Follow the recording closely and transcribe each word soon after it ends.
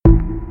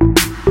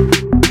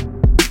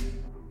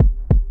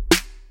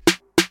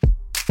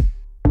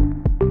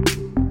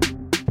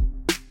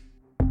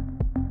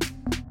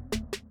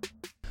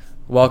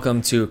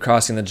Welcome to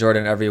Crossing the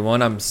Jordan,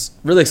 everyone. I'm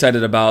really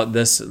excited about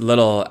this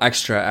little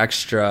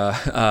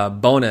extra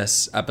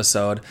bonus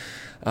episode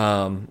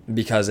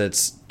because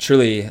it's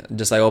truly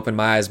just opened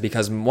my eyes.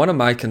 Because one of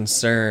my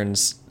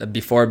concerns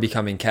before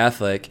becoming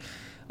Catholic,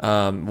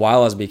 while I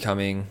was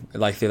becoming through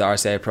the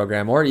RCIA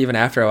program, or even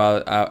after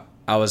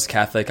I was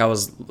Catholic, I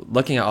was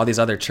looking at all these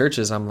other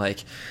churches. I'm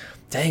like,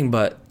 dang,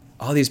 but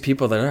all these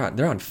people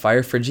they're on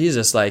fire for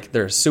Jesus.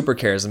 They're super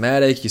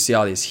charismatic. You see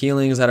all these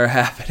healings that are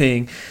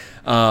happening.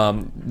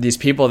 These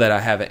people that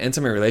I have an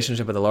intimate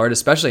relationship with the Lord,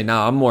 especially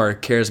now, I'm more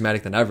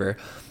charismatic than ever.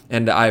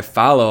 And I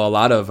follow a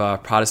lot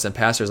of Protestant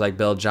pastors like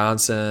Bill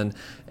Johnson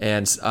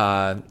and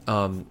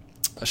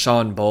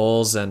Sean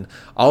Bowles and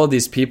all of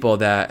these people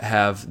that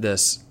have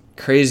this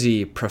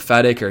crazy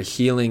prophetic or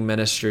healing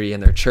ministry,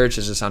 and their church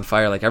is just on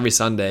fire. Every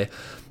Sunday,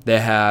 they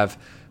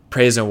have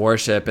praise and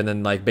worship, and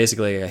then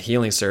basically a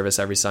healing service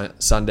every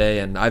Sunday.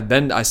 And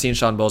I've seen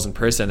Sean Bowles in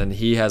person, and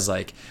he has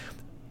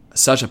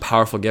such a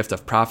powerful gift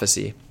of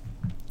prophecy.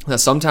 That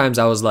sometimes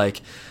I was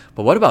like,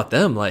 but what about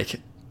them?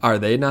 Are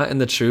they not in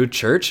the true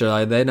church, or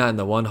are they not in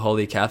the one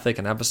holy Catholic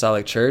and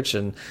apostolic church?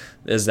 And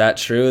is that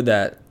true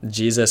that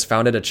Jesus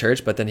founded a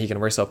church, but then he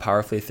can work so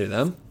powerfully through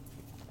them?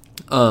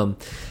 And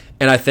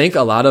I think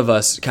a lot of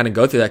us kind of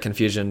go through that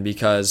confusion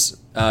because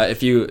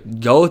if you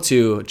go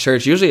to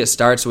church, usually it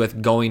starts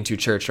with going to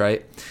church,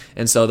 right?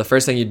 And so the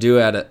first thing you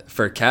do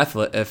for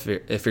Catholic,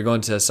 if you're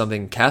going to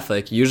something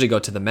Catholic, you usually go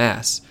to the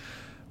Mass.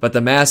 But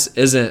the Mass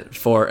isn't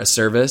for a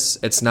service.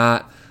 It's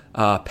not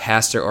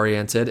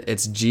pastor-oriented.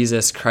 It's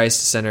Jesus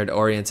Christ-centered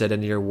oriented,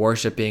 and you're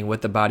worshiping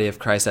with the body of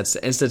Christ that's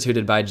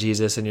instituted by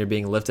Jesus, and you're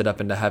being lifted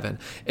up into heaven.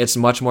 It's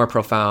much more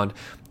profound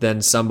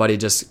than somebody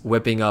just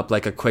whipping up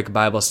a quick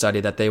Bible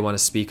study that they want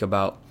to speak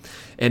about.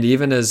 And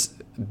even as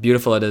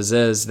beautiful it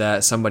is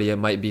that somebody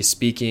might be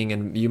speaking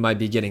and you might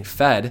be getting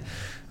fed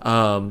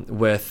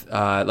with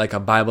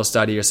a Bible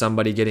study, or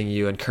somebody getting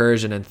you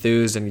encouraged and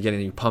enthused and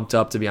getting you pumped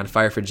up to be on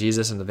fire for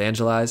Jesus and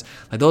evangelize.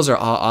 Those are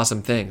all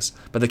awesome things.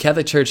 But the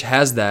Catholic Church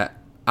has that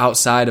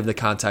outside of the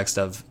context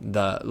of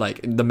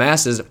the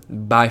Mass is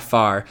by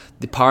far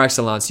the par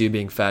excellence you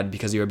being fed,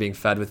 because you are being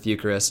fed with the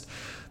Eucharist,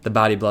 the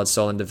body, blood,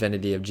 soul, and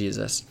divinity of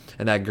Jesus.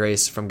 And that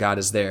grace from God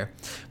is there.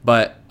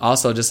 But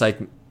also just like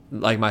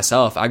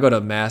myself, I go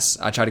to Mass.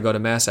 I try to go to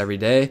Mass every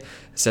day,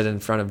 sit in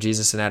front of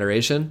Jesus in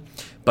adoration.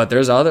 But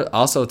there's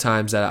also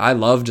times that I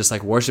love just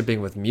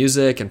worshiping with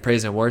music and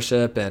praise and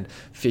worship, and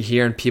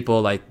hearing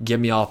people get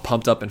me all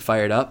pumped up and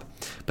fired up.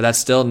 But that's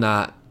still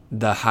not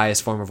the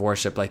highest form of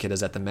worship like it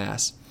is at the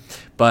Mass.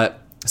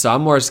 But so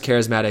I'm more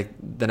charismatic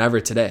than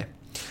ever today.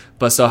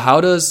 But so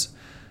how does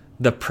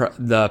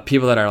the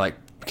people that are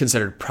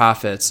considered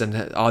prophets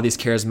and all these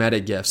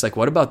charismatic gifts,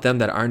 what about them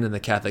that aren't in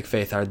the Catholic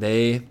faith?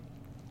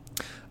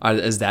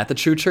 Is that the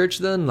true church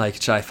then?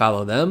 Should I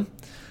follow them?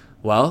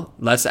 Well,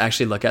 let's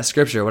actually look at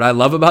Scripture. What I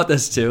love about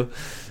this too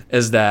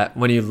is that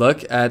when you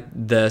look at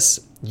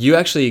this, you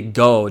actually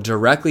go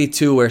directly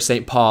to where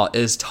St. Paul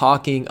is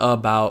talking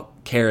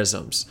about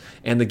charisms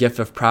and the gift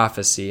of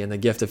prophecy and the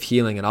gift of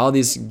healing and all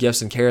these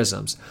gifts and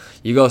charisms.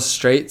 You go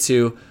straight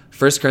to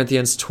 1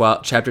 Corinthians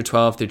 12, chapter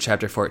 12 through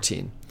chapter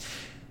 14.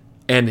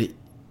 And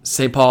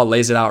St. Paul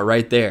lays it out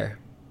right there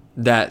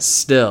that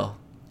still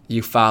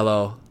you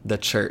follow the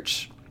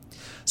church.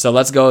 So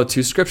let's go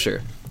to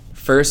Scripture.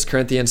 1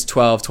 Corinthians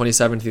 12,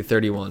 27 through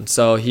 31.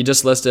 So he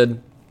just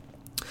listed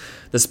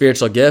the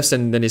spiritual gifts,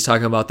 and then he's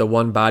talking about the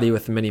one body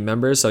with many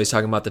members. So he's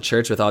talking about the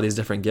church with all these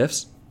different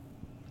gifts.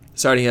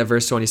 Starting at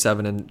verse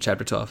 27 in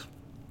chapter 12.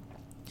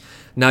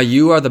 Now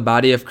you are the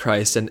body of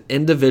Christ and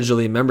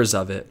individually members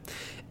of it.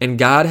 And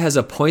God has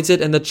appointed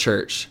in the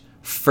church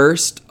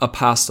first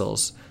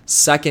apostles,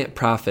 second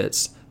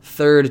prophets,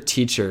 third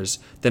teachers,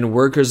 then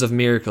workers of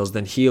miracles,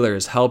 then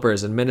healers,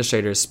 helpers,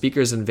 administrators,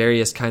 speakers in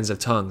various kinds of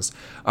tongues.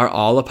 Are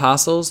all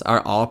apostles?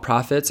 Are all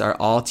prophets? Are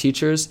all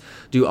teachers?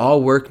 Do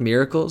all work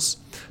miracles?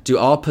 Do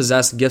all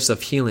possess gifts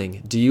of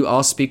healing? Do you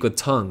all speak with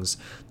tongues?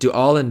 Do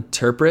all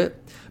interpret?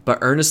 But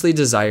earnestly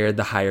desire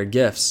the higher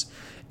gifts,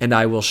 and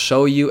I will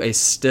show you a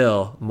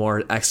still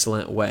more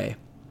excellent way.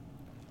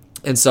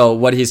 And so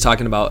what he's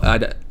talking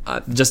about,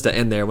 just to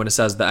end there, when it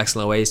says the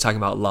excellent way, he's talking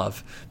about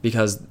love,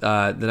 because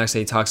the next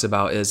thing he talks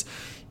about is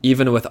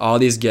even with all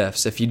these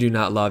gifts, if you do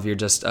not love, you're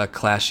just a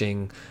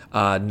clashing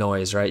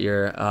noise,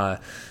 right?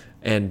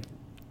 And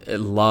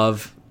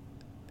love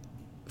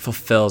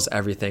fulfills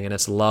everything, and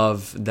it's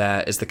love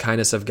that is the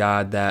kindness of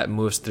God that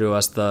moves through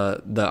us,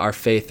 our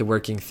faith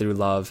working through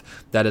love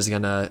that is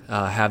going to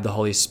have the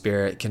Holy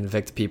Spirit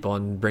convict people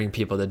and bring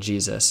people to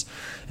Jesus.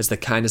 It's the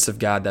kindness of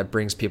God that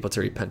brings people to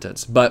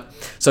repentance. But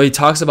so he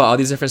talks about all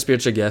these different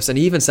spiritual gifts, and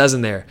he even says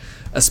in there,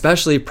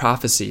 especially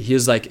prophecy, he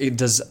was it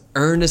does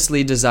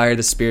earnestly desire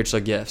the spiritual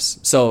gifts.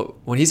 So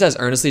when he says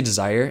earnestly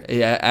desire,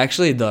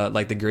 actually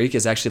the Greek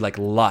is actually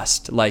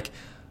lust,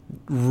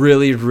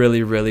 really,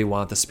 really, really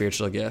want the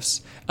spiritual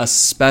gifts,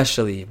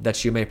 especially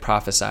that you may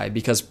prophesy,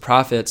 because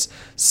prophets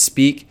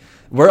speak.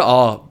 We're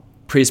all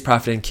priest,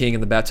 prophet, and king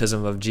in the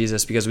baptism of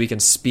Jesus because we can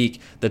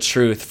speak the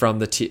truth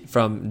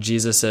from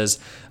Jesus's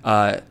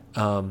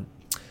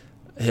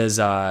his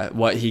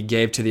what he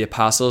gave to the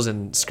apostles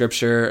in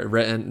scripture,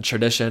 written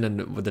tradition,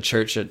 and with the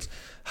church, it's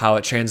how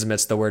it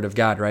transmits the word of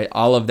God, right?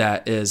 All of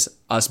that is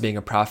us being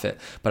a prophet.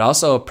 But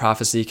also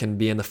prophecy can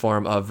be in the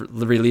form of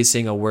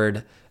releasing a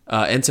word,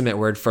 intimate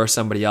word for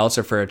somebody else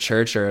or for a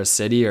church or a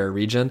city or a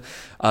region,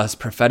 a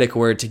prophetic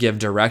word to give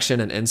direction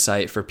and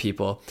insight for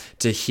people,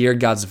 to hear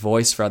God's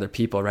voice for other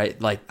people,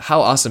 right? Like, how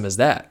awesome is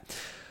that?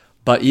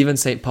 But even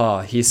St.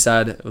 Paul, he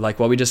said, like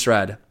what we just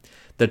read,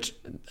 that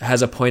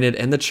has appointed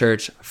in the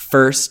church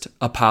first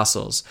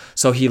apostles.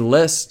 So he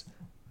lists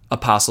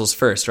apostles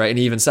first, right? And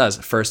he even says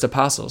first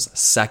apostles,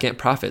 second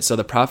prophets. So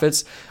the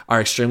prophets are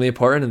extremely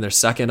important and they're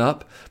second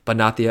up, but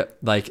not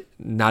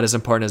as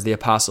important as the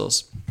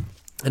apostles.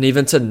 And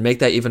even to make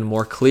that even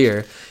more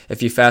clear,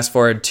 if you fast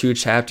forward 2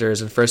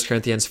 chapters in 1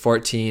 Corinthians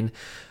 14,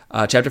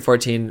 chapter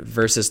 14,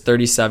 verses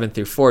 37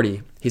 through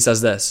 40, he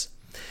says this: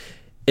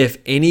 "If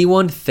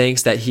anyone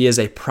thinks that he is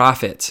a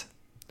prophet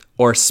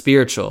or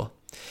spiritual,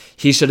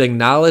 he should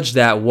acknowledge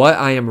that what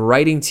I am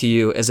writing to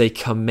you is a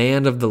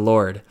command of the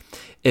Lord.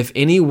 If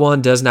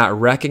anyone does not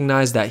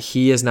recognize that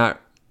he is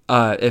not,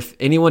 if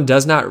anyone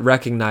does not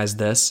recognize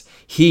this,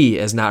 he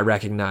is not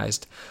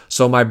recognized.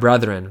 So my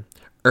brethren,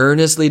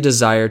 earnestly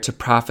desire to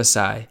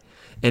prophesy,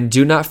 and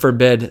do not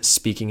forbid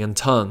speaking in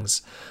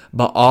tongues,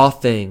 but all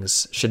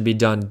things should be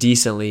done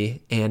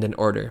decently and in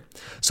order."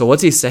 So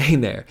what's he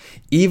saying there?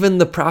 Even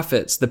the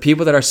prophets, the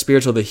people that are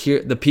spiritual,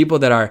 the people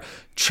that are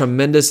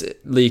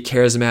tremendously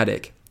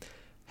charismatic,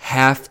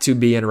 have to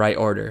be in right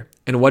order.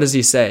 And what does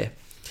he say?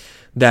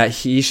 That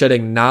he should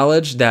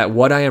acknowledge that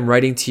what I am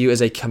writing to you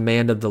is a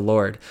command of the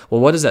Lord. Well,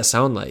 what does that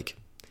sound like?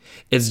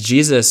 It's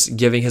Jesus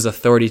giving his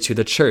authority to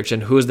the church.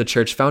 And who is the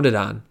church founded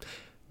on?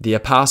 The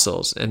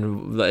apostles.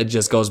 And it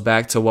just goes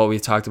back to what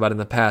we've talked about in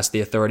the past,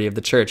 the authority of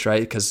the church,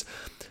 right? Because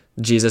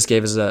Jesus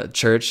gave his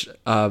church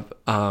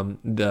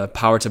the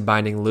power to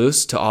binding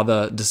loose to all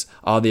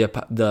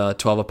the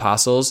 12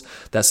 apostles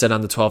that sit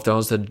on the 12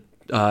 thrones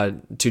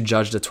to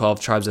judge the 12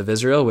 tribes of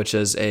Israel, which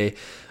is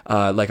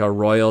like a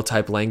royal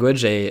type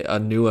language, a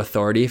new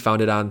authority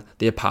founded on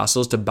the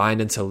apostles to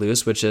bind and to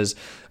loose, which is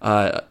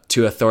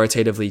to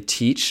authoritatively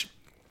teach.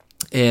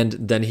 And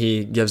then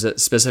he gives it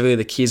specifically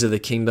the keys of the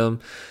kingdom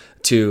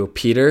to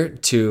Peter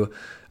to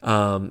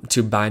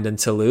bind and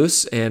to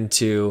loose, and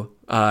to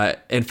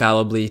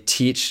infallibly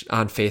teach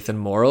on faith and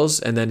morals.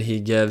 And then he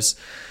gives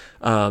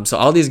so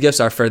all these gifts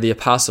are for the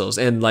apostles.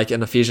 And like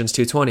in Ephesians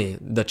 2:20,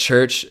 the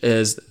church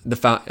is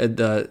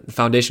the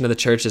foundation of the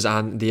church is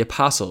on the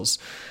apostles.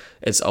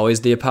 It's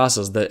always the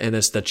apostles, and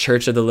it's the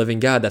church of the living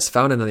God that's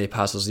founded on the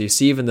apostles. You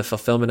see even the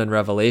fulfillment in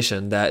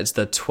Revelation that it's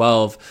the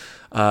 12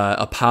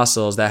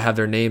 apostles that have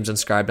their names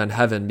inscribed on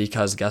heaven,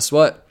 because guess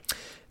what?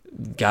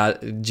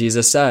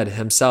 Jesus said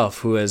himself,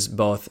 who is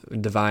both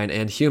divine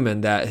and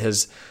human, that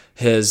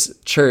his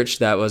church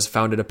that was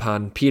founded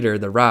upon Peter,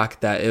 the rock,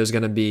 that it was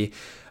going to be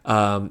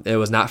it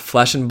was not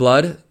flesh and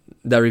blood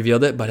that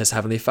revealed it, but his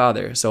heavenly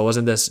Father. So it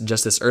wasn't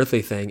just this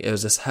earthly thing, it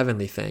was this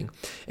heavenly thing.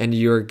 And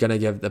you're going to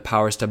give the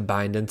powers to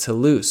bind and to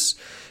loose.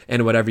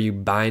 And whatever you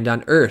bind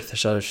on earth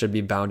should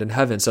be bound in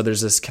heaven. So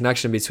there's this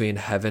connection between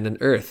heaven and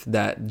earth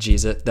that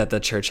the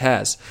church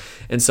has.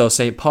 And so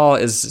St. Paul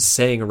is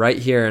saying right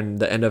here in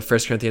the end of 1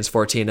 Corinthians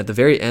 14, at the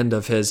very end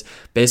of his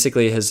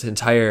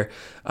entire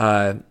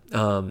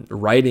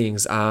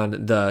writings on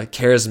the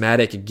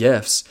charismatic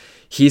gifts,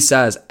 he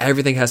says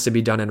everything has to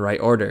be done in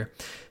right order.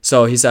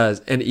 So he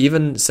says, and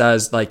even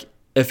says, like,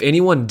 if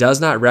anyone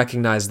does not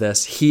recognize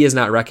this, he is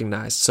not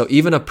recognized. So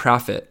even a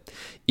prophet,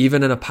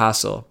 even an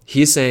apostle,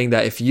 he's saying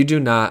that if you do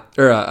not,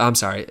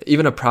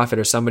 even a prophet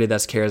or somebody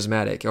that's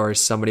charismatic or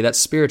somebody that's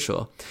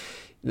spiritual,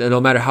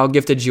 no matter how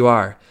gifted you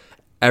are,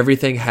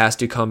 everything has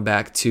to come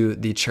back to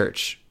the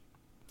church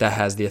that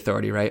has the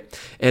authority, right?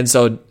 And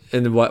so,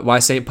 why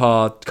St.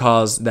 Paul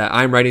calls that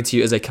I'm writing to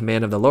you as a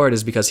command of the Lord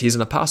is because he's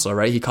an apostle,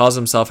 right? He calls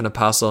himself an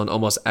apostle in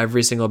almost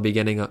every single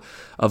beginning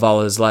of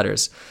all his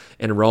letters.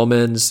 In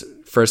Romans,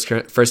 First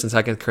and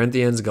 2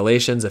 Corinthians,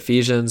 Galatians,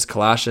 Ephesians,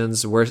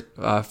 Colossians, 1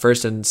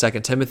 and 2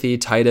 Timothy,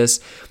 Titus,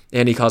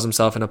 and he calls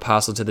himself an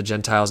apostle to the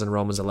Gentiles in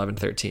Romans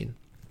 11:13.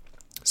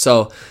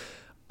 So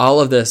all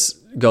of this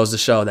goes to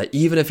show that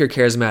even if you're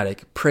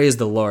charismatic, praise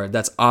the Lord.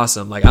 That's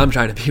awesome. Like, I'm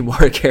trying to be more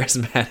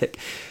charismatic,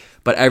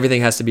 but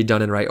everything has to be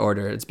done in right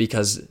order. It's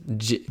because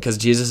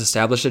Jesus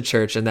established a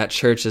church, and that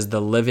church is the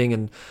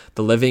living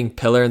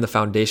pillar and the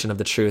foundation of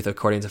the truth,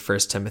 according to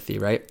 1 Timothy,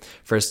 right?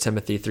 1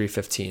 Timothy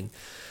 3:15.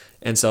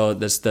 And so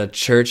it's the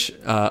church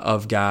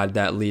of God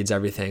that leads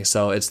everything.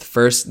 So it's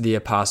first the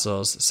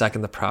apostles,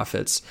 second the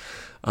prophets,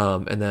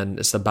 and then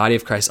it's the body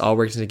of Christ all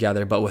working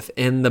together, but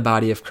within the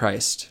body of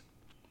Christ,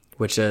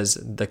 which is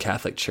the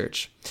Catholic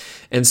Church.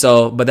 And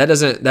so, but that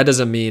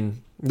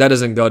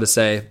doesn't go to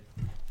say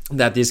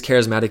that these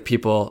charismatic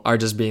people are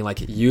just being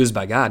like used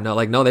by God.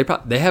 No,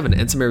 they have an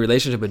intimate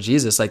relationship with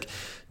Jesus. Like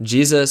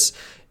Jesus,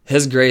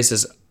 his grace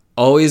is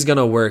always going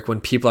to work when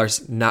people are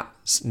not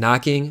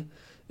knocking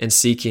and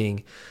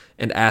seeking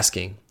and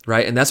asking,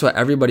 right? And that's what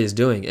everybody is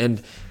doing.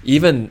 And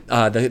even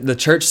the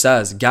church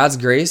says God's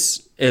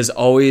grace is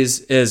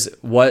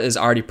what is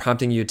already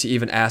prompting you to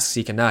even ask,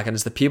 seek, and knock. And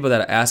it's the people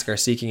that ask, are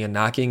seeking, and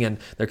knocking, and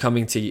they're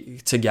coming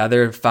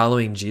together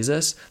following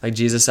Jesus. Like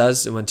Jesus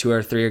says, when 2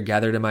 or 3 are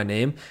gathered in my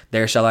name,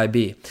 there shall I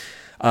be.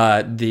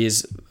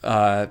 These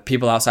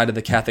people outside of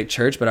the Catholic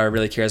Church but are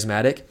really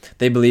charismatic,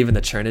 they believe in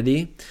the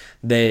Trinity.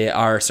 They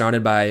are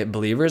surrounded by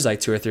believers,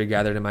 like 2 or 3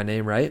 gathered in my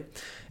name, right?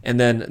 And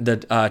then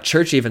the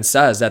church even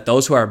says that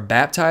those who are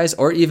baptized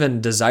or even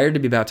desire to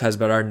be baptized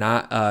but are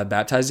not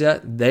baptized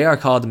yet, they are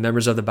called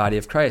members of the body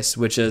of Christ,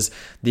 which is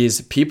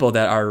these people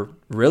that are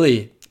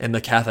really in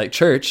the Catholic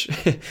Church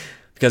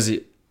because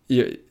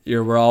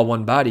we're all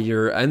one body.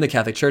 You're in the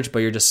Catholic Church, but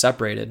you're just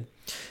separated.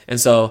 And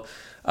so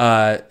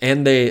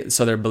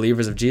they're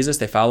believers of Jesus.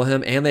 They follow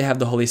him, and they have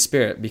the Holy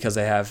Spirit because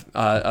they have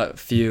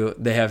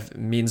they have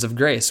means of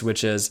grace,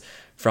 which is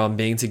from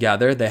being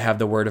together. They have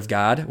the Word of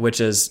God,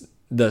 which is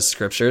the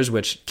scriptures,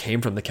 which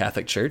came from the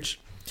Catholic Church.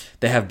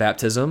 They have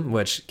baptism,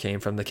 which came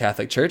from the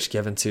Catholic Church,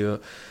 given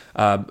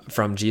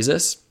from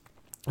Jesus.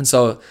 And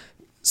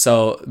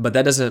but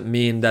that doesn't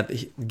mean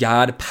that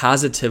God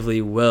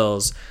positively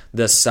wills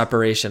this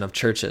separation of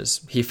churches.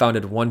 He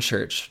founded one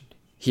church.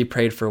 He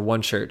prayed for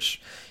one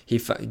church. He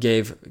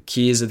gave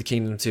keys of the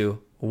kingdom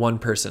to one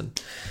person,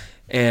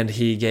 and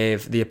he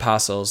gave the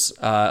apostles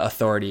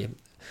authority.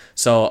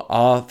 So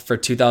all for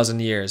 2,000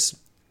 years.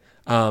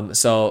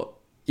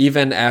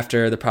 Even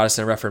after the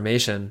Protestant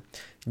Reformation,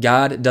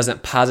 God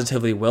doesn't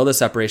positively will the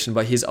separation,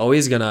 but he's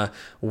always going to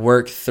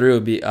work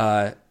through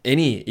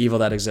any evil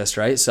that exists,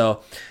 right?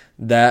 So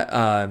that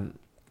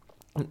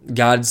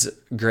God's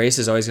grace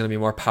is always going to be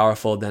more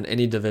powerful than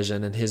any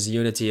division, and his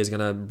unity is going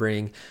to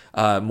bring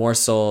more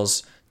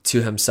souls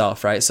to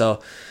himself, right?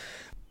 So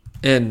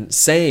in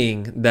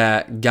saying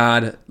that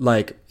God,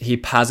 like, he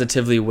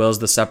positively wills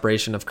the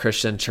separation of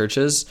Christian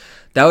churches,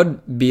 that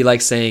would be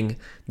like saying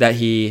that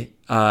he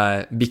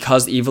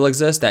because evil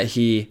exists, that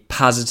he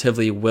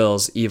positively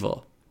wills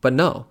evil. But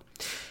no,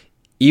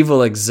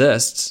 evil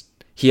exists.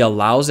 He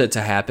allows it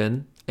to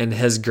happen, and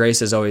his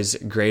grace is always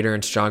greater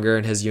and stronger,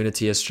 and his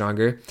unity is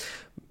stronger.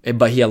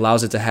 But he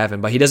allows it to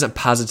happen. But he doesn't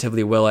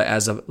positively will it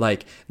as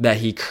that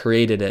he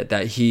created it,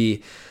 that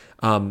he,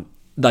 you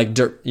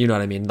know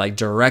what I mean, like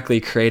directly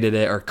created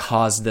it or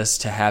caused this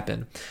to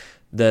happen.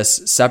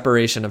 This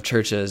separation of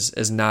churches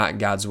is not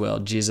God's will.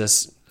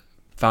 Jesus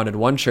founded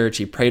one church.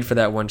 He prayed for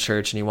that one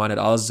church, and he wanted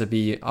all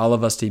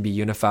of us to be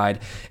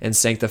unified and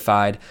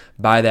sanctified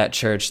by that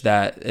church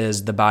that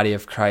is the body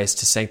of Christ,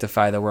 to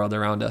sanctify the world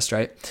around us,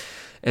 right?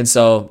 And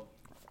so,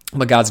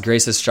 but God's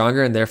grace is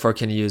stronger, and therefore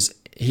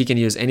he can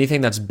use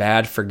anything that's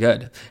bad for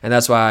good. And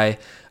that's why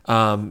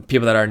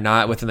people that are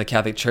not within the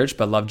Catholic Church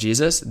but love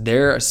Jesus,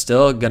 they're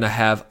still going to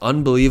have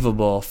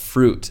unbelievable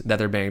fruit that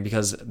they're bearing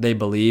because they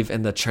believe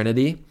in the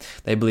Trinity.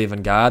 They believe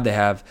in God. They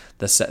have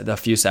the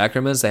few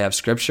sacraments. They have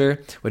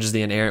Scripture, which is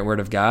the inerrant Word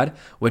of God,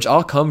 which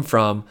all come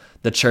from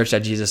the church that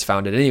Jesus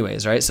founded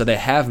anyways, right? So they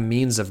have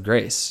means of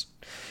grace.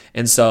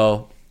 And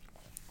so,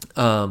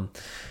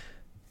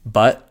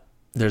 but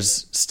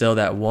there's still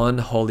that one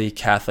holy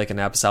Catholic and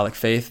apostolic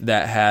faith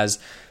that has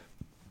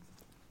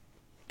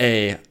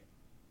a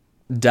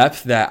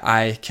depth that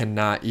I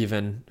cannot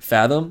even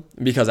fathom,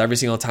 because every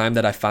single time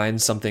that I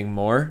find something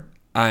more,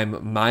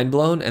 I'm mind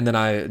blown, and then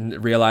I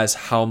realize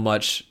how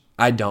much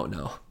I don't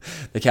know.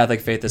 The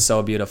Catholic faith is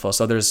so beautiful.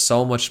 So there's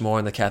so much more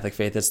in the Catholic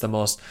faith. It's the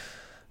most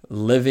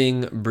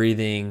living,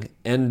 breathing,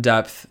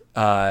 in-depth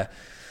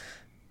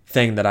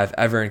thing that I've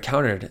ever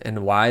encountered.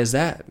 And why is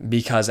that?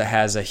 Because it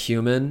has a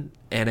human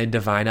and a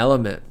divine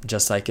element,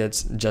 just like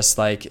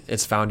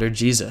its founder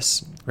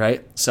Jesus,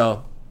 right?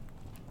 So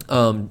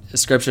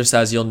Scripture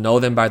says you'll know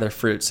them by their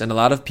fruits, and a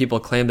lot of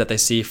people claim that they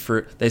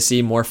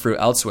see more fruit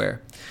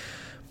elsewhere,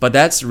 but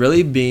that's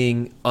really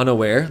being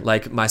unaware,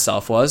 like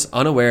myself was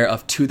unaware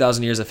of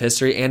 2,000 years of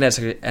history and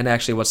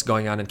actually what's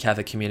going on in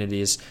Catholic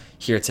communities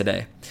here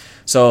today.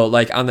 So,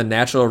 like, on the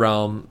natural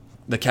realm,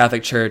 the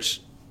Catholic Church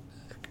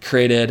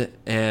created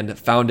and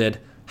founded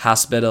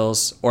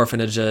hospitals,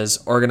 orphanages,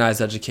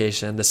 organized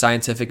education, the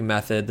scientific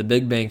method, the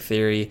Big Bang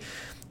Theory.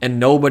 And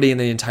nobody in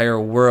the entire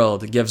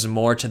world gives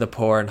more to the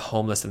poor and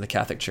homeless than the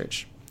Catholic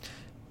Church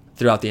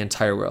throughout the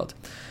entire world.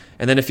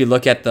 And then if you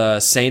look at the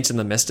saints and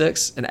the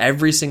mystics, in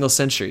every single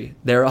century,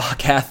 they're all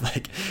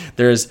Catholic.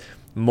 There's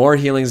more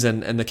healings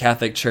in the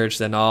Catholic Church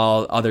than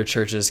all other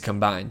churches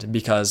combined,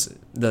 because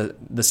the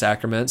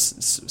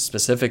sacraments,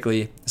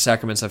 specifically the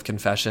sacraments of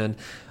confession,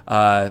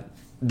 the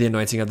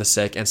anointing of the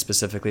sick, and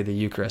specifically the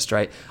Eucharist,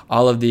 right?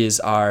 All of these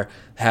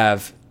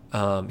have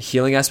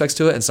healing aspects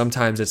to it, and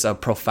sometimes it's a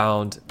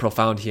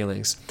profound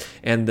healings.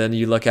 And then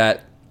you look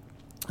at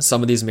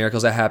some of these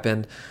miracles that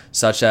happened,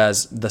 such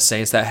as the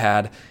saints that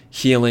had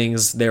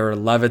healings. They were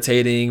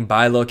levitating,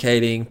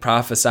 bilocating,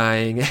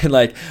 prophesying, and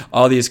like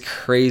all these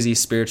crazy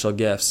spiritual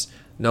gifts.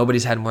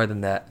 Nobody's had more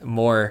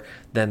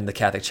than the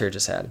Catholic Church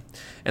has had.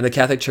 And the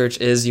Catholic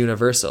Church is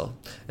universal.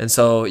 And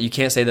so you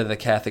can't say that the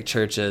Catholic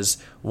Church is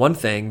one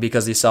thing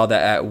because you saw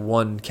that at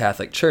one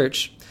Catholic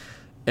Church,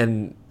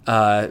 and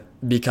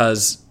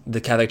because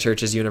the Catholic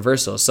Church is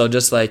universal. So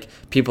just like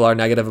people are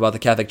negative about the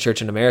Catholic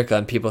Church in America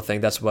and people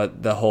think that's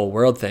what the whole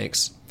world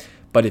thinks.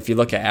 But if you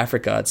look at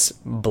Africa, it's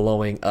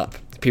blowing up.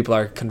 People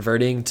are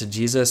converting to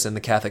Jesus and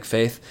the Catholic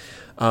faith.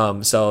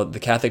 So the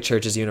Catholic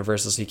Church is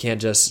universal. So you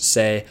can't just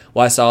say,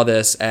 well, I saw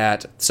this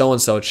at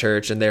so-and-so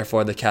church and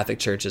therefore the Catholic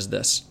Church is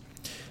this,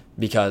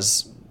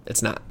 because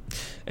it's not.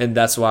 And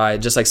that's why,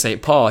 just like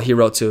St. Paul, he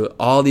wrote to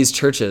all these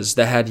churches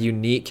that had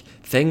unique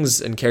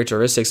things and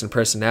characteristics and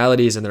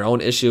personalities and their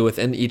own issue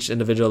within each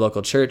individual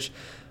local church.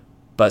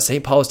 But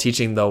St. Paul was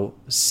teaching the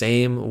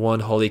same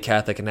one holy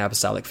Catholic and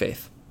apostolic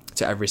faith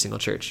to every single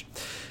church.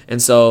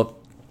 And so,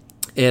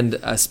 and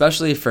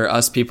especially for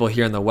us people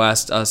here in the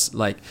West,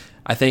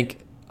 I think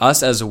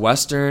us as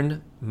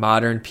Western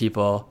modern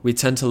people, we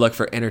tend to look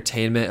for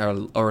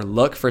entertainment or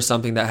look for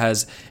something that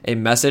has a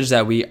message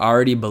that we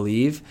already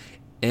believe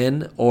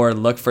in, or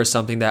look for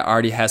something that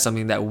already has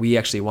something that we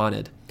actually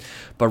wanted.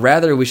 But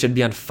rather, we should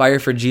be on fire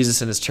for Jesus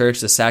and his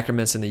church, the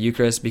sacraments and the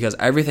Eucharist, because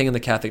everything in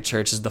the Catholic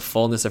Church is the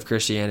fullness of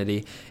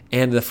Christianity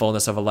and the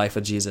fullness of a life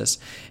with Jesus.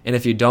 And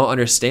if you don't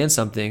understand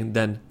something,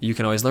 then you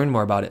can always learn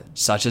more about it,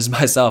 such as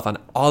myself. On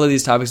all of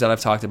these topics that I've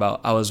talked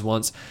about, I was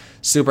once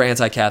super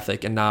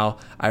anti-Catholic, and now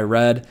I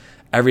read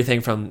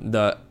everything from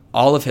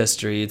all of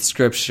history,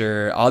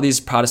 scripture, all these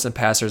Protestant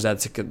pastors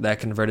that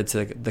converted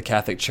to the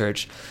Catholic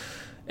Church,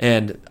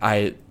 and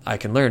I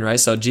can learn, right?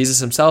 So Jesus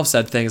himself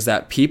said things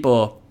that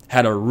people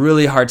had a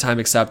really hard time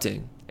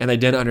accepting, and they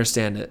didn't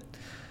understand it.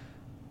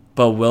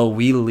 But will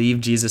we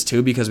leave Jesus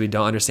too because we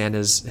don't understand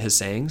his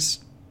sayings?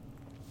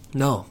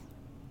 No.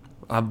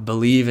 I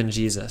believe in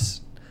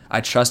Jesus. I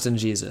trust in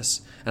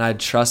Jesus. And I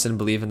trust and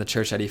believe in the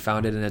church that he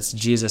founded, and it's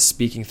Jesus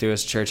speaking through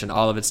his church and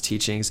all of its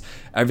teachings,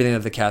 everything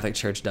that the Catholic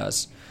Church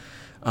does.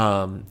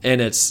 And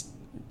its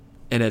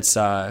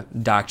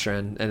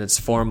doctrine and its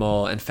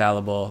formal,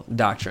 infallible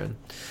doctrine.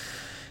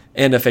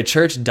 And if a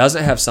church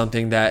doesn't have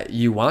something that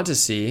you want to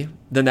see,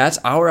 then that's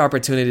our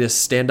opportunity to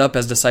stand up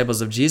as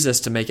disciples of Jesus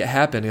to make it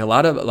happen. And a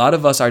lot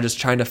of us are just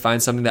trying to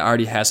find something that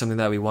already has something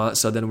that we want.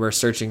 So then we're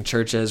searching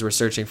churches, we're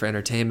searching for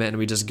entertainment, and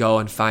we just go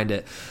and find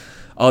it.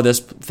 Oh, this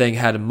thing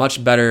had a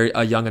much better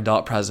young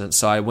adult presence,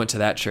 so I went to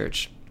that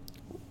church.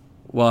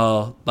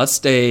 Well, let's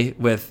stay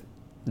with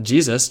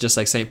Jesus, just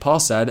like St. Paul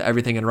said,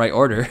 everything in right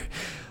order.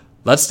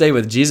 Let's stay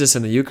with Jesus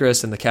and the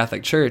Eucharist and the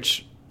Catholic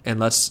Church, and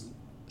let's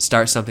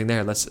start something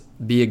there. Let's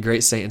be a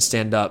great saint and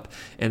stand up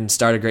and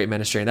start a great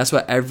ministry. And that's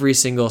what every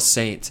single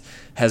saint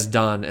has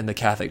done in the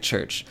Catholic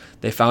Church.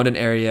 They found an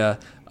area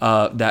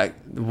that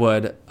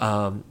would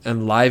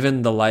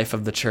enliven the life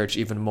of the church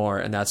even more,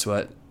 and that's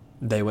what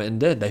they went and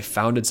did. They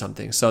founded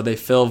something. So they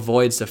fill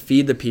voids to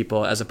feed the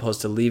people as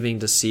opposed to leaving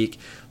to seek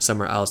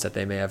somewhere else that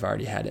they may have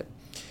already had it,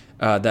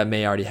 that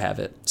may already have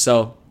it.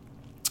 So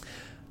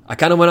I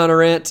kind of went on a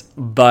rant,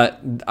 but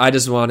I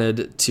just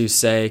wanted to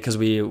say, because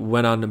we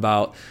went on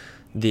about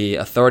the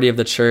authority of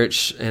the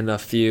church in a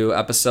few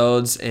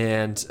episodes,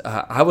 and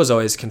I was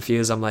always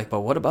confused. I'm like,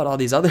 but what about all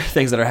these other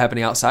things that are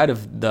happening outside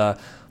of the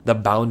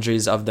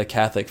boundaries of the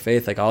Catholic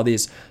faith? Like all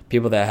these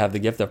people that have the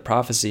gift of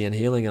prophecy and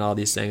healing and all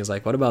these things,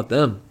 like what about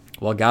them?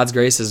 Well, God's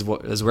grace is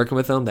working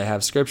with them. They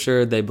have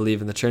scripture. They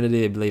believe in the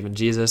Trinity. They believe in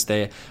Jesus.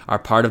 They are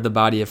part of the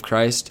body of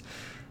Christ.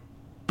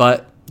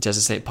 But just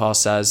as St. Paul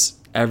says,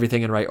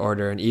 everything in right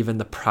order, and even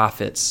the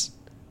prophets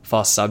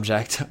fall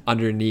subject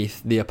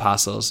underneath the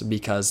apostles,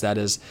 because that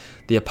is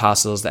the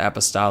apostles, the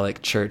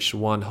apostolic church,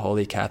 one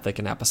holy Catholic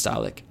and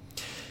apostolic.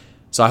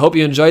 So I hope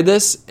you enjoyed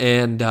this,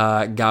 and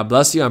God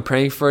bless you. I'm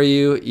praying for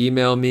you.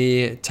 Email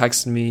me,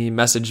 text me,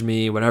 message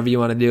me, whatever you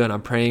want to do, and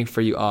I'm praying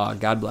for you all.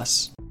 God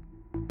bless.